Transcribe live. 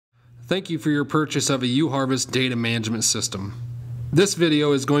Thank you for your purchase of a UHarvest Data Management System. This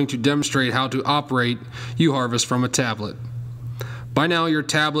video is going to demonstrate how to operate UHarvest from a tablet. By now your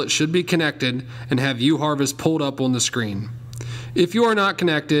tablet should be connected and have UHarvest pulled up on the screen. If you are not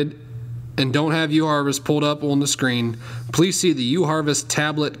connected and don't have UHarvest pulled up on the screen, please see the UHarvest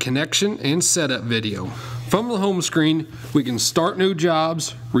tablet connection and setup video. From the home screen, we can start new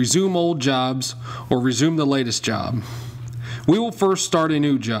jobs, resume old jobs, or resume the latest job. We will first start a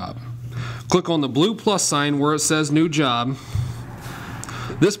new job. Click on the blue plus sign where it says New Job.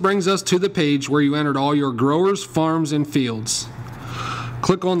 This brings us to the page where you entered all your growers, farms, and fields.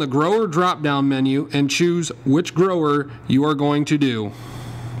 Click on the Grower drop-down menu and choose which grower you are going to do.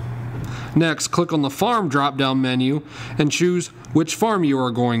 Next, click on the Farm drop-down menu and choose which farm you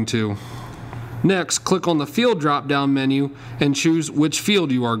are going to. Next, click on the Field drop-down menu and choose which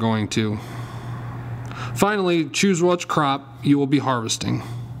field you are going to. Finally, choose which crop you will be harvesting.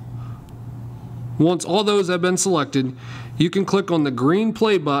 Once all those have been selected, you can click on the green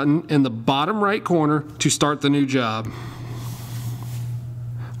play button in the bottom right corner to start the new job.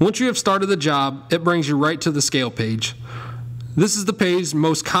 Once you have started the job, it brings you right to the scale page. This is the page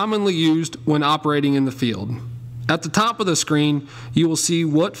most commonly used when operating in the field. At the top of the screen, you will see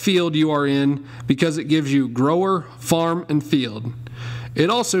what field you are in because it gives you grower, farm, and field. It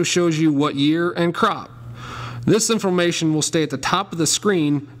also shows you what year and crop. This information will stay at the top of the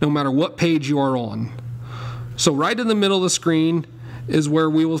screen no matter what page you are on. So right in the middle of the screen is where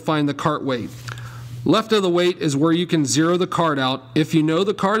we will find the cart weight. Left of the weight is where you can zero the cart out if you know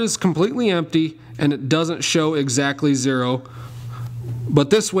the cart is completely empty and it doesn't show exactly zero. But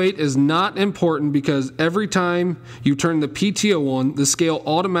this weight is not important because every time you turn the PTO on, the scale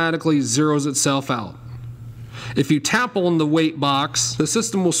automatically zeroes itself out. If you tap on the weight box, the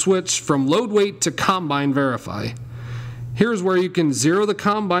system will switch from load weight to combine verify. Here's where you can zero the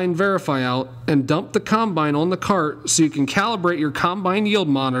combine verify out and dump the combine on the cart so you can calibrate your combine yield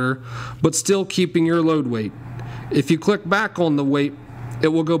monitor but still keeping your load weight. If you click back on the weight, it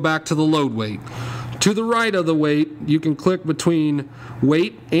will go back to the load weight. To the right of the weight, you can click between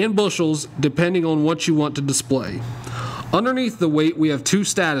weight and bushels depending on what you want to display. Underneath the weight, we have two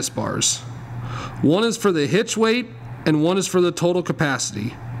status bars. One is for the hitch weight and one is for the total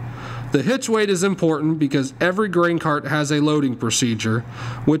capacity. The hitch weight is important because every grain cart has a loading procedure,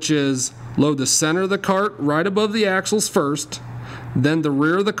 which is load the center of the cart right above the axles first, then the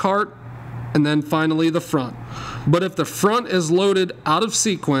rear of the cart, and then finally the front. But if the front is loaded out of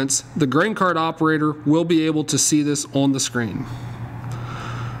sequence, the grain cart operator will be able to see this on the screen.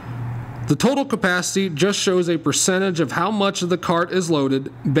 The total capacity just shows a percentage of how much of the cart is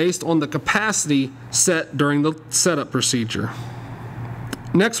loaded based on the capacity set during the setup procedure.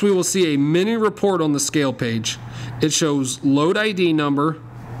 Next, we will see a mini report on the scale page. It shows load ID number,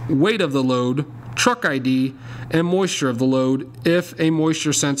 weight of the load, truck ID, and moisture of the load if a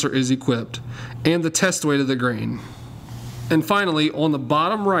moisture sensor is equipped, and the test weight of the grain. And finally, on the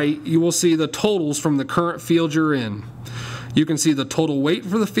bottom right, you will see the totals from the current field you're in. You can see the total weight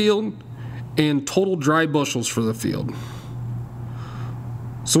for the field and total dry bushels for the field.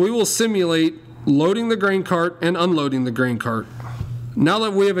 So we will simulate loading the grain cart and unloading the grain cart. Now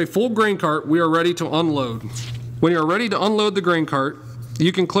that we have a full grain cart, we are ready to unload. When you are ready to unload the grain cart,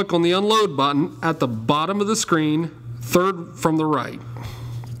 you can click on the unload button at the bottom of the screen, third from the right.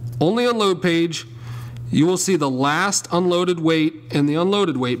 On the unload page, you will see the last unloaded weight in the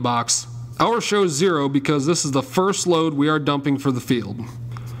unloaded weight box. Ours shows 0 because this is the first load we are dumping for the field.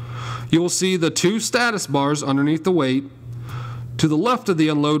 You will see the two status bars underneath the weight. To the left of the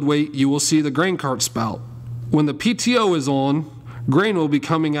unload weight, you will see the grain cart spout. When the PTO is on, grain will be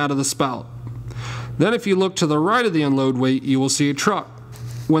coming out of the spout. Then if you look to the right of the unload weight, you will see a truck.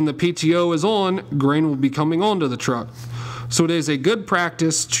 When the PTO is on, grain will be coming onto the truck. So it is a good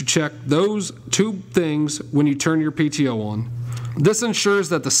practice to check those two things when you turn your PTO on. This ensures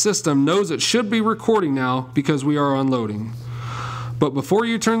that the system knows it should be recording now because we are unloading. But before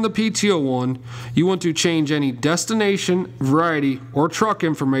you turn the PTO on, you want to change any destination, variety, or truck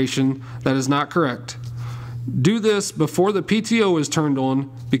information that is not correct. Do this before the PTO is turned on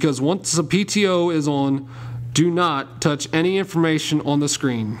because once the PTO is on, do not touch any information on the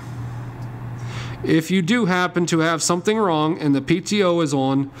screen. If you do happen to have something wrong and the PTO is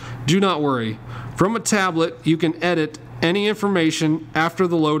on, do not worry. From a tablet, you can edit any information after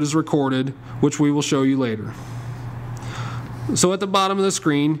the load is recorded, which we will show you later. So at the bottom of the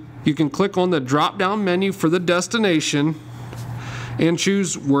screen, you can click on the drop-down menu for the destination and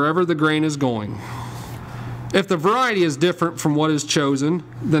choose wherever the grain is going. If the variety is different from what is chosen,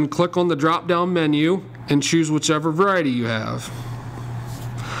 then click on the drop-down menu and choose whichever variety you have.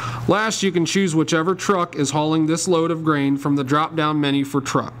 Last, you can choose whichever truck is hauling this load of grain from the drop-down menu for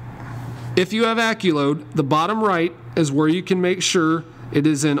truck. If you have AccuLoad, the bottom right is where you can make sure it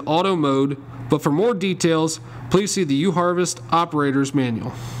is in auto mode, but for more details, please see the UHarvest Operator's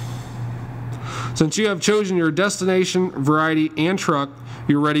Manual. Since you have chosen your destination, variety, and truck,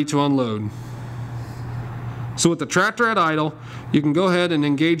 you're ready to unload. So with the tractor at idle, you can go ahead and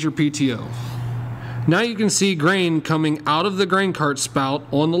engage your PTO. Now you can see grain coming out of the grain cart spout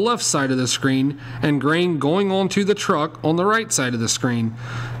on the left side of the screen and grain going onto the truck on the right side of the screen.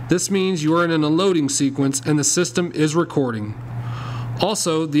 This means you are in an unloading sequence and the system is recording.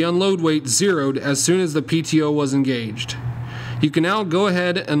 Also, the unload weight zeroed as soon as the PTO was engaged. You can now go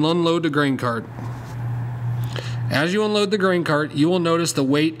ahead and unload the grain cart. As you unload the grain cart, you will notice the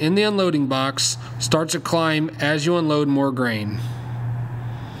weight in the unloading box starts to climb as you unload more grain.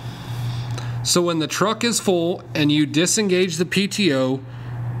 So when the truck is full and you disengage the PTO,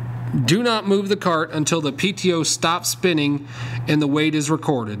 do not move the cart until the PTO stops spinning and the weight is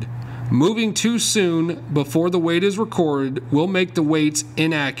recorded. Moving too soon before the weight is recorded will make the weights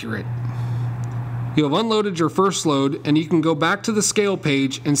inaccurate. You have unloaded your first load and you can go back to the scale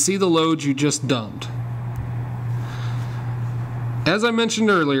page and see the loads you just dumped. As I mentioned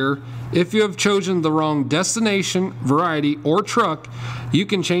earlier, if you have chosen the wrong destination, variety, or truck, you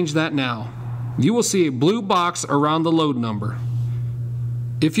can change that now. You will see a blue box around the load number.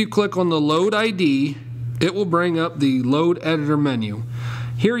 If you click on the load ID, it will bring up the load editor menu.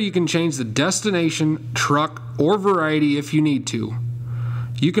 Here you can change the destination, truck, or variety if you need to.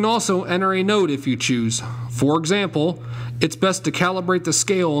 You can also enter a note if you choose. For example, it's best to calibrate the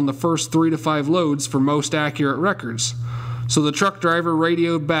scale on the first 3 to 5 loads for most accurate records. So the truck driver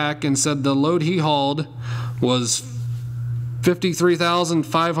radioed back and said the load he hauled was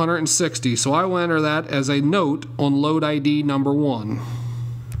 53,560, so I will enter that as a note on load ID number 1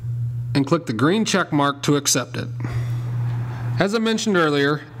 and click the green check mark to accept it. As I mentioned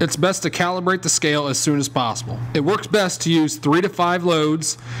earlier, it's best to calibrate the scale as soon as possible. It works best to use 3 to 5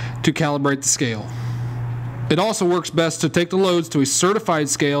 loads to calibrate the scale. It also works best to take the loads to a certified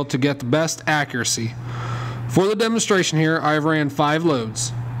scale to get the best accuracy. For the demonstration here, I have ran 5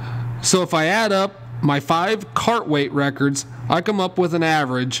 loads. So if I add up my 5 cart weight records, I come up with an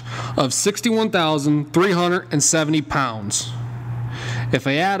average of 61,370 pounds. If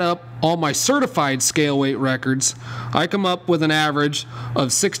I add up all my certified scale weight records, I come up with an average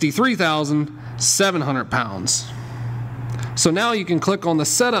of 63,700 pounds. So now you can click on the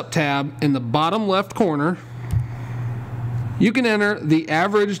Setup tab in the bottom left corner. You can enter the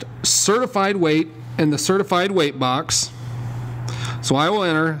averaged certified weight in the certified weight box. So I will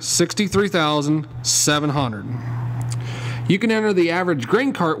enter 63,700. You can enter the average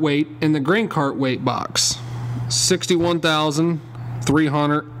grain cart weight in the grain cart weight box,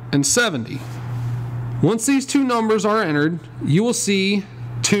 61,370. Once these two numbers are entered, you will see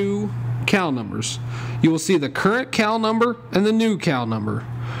 2 cal numbers. You will see the current cal number and the new cal number.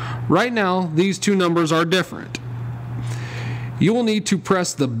 Right now, these two numbers are different. You will need to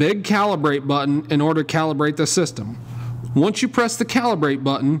press the big calibrate button in order to calibrate the system. Once you press the calibrate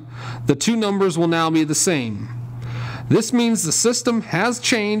button, the two numbers will now be the same. This means the system has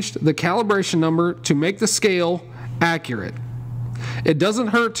changed the calibration number to make the scale accurate. It doesn't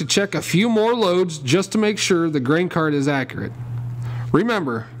hurt to check a few more loads just to make sure the grain cart is accurate.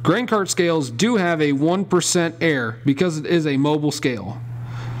 Remember, grain cart scales do have a 1% error because it is a mobile scale.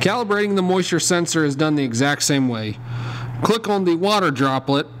 Calibrating the moisture sensor is done the exact same way. Click on the water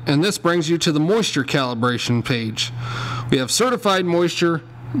droplet and this brings you to the moisture calibration page. We have certified moisture,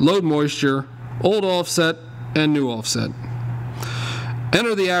 load moisture, old offset, and new offset.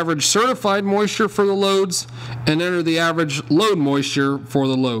 Enter the average certified moisture for the loads and enter the average load moisture for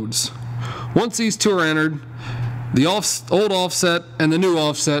the loads. Once these two are entered, the old offset and the new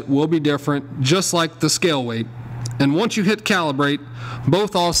offset will be different, just like the scale weight. And once you hit calibrate,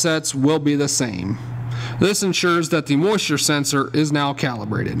 both offsets will be the same. This ensures that the moisture sensor is now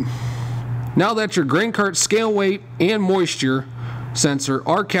calibrated. Now that your grain cart scale weight and moisture sensor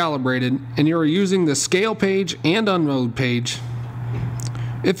are calibrated and you are using the scale page and unload page,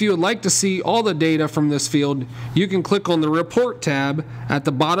 if you would like to see all the data from this field, you can click on the Report tab at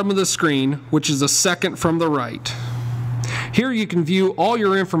the bottom of the screen, which is the second from the right. Here you can view all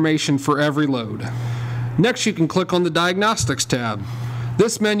your information for every load. Next, you can click on the Diagnostics tab.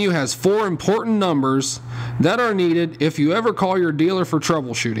 This menu has 4 important numbers that are needed if you ever call your dealer for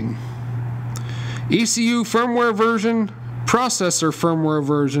troubleshooting. ECU firmware version, processor firmware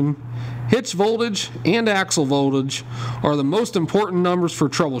version, hitch voltage, and axle voltage are the most important numbers for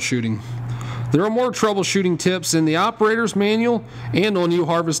troubleshooting. There are more troubleshooting tips in the operator's manual and on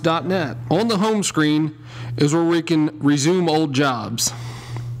UHarvest.net. On the home screen is where we can resume old jobs.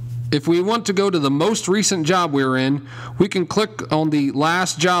 If we want to go to the most recent job we're in, we can click on the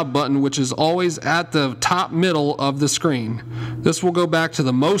last job button, which is always at the top middle of the screen. This will go back to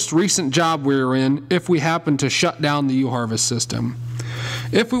the most recent job we're in if we happen to shut down the UHarvest system.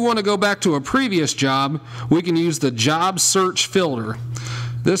 If we want to go back to a previous job, we can use the job search filter.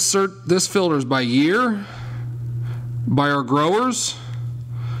 This filter is by year, by our growers,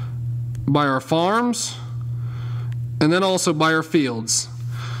 by our farms, and then also by our fields.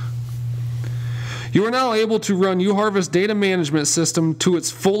 You are now able to run UHarvest Data Management System to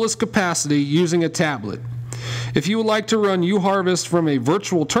its fullest capacity using a tablet. If you would like to run UHarvest from a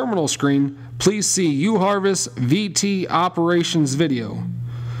virtual terminal screen, please see UHarvest VT Operations video.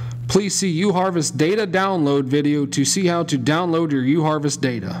 Please see UHarvest Data Download video to see how to download your UHarvest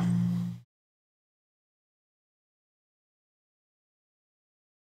data.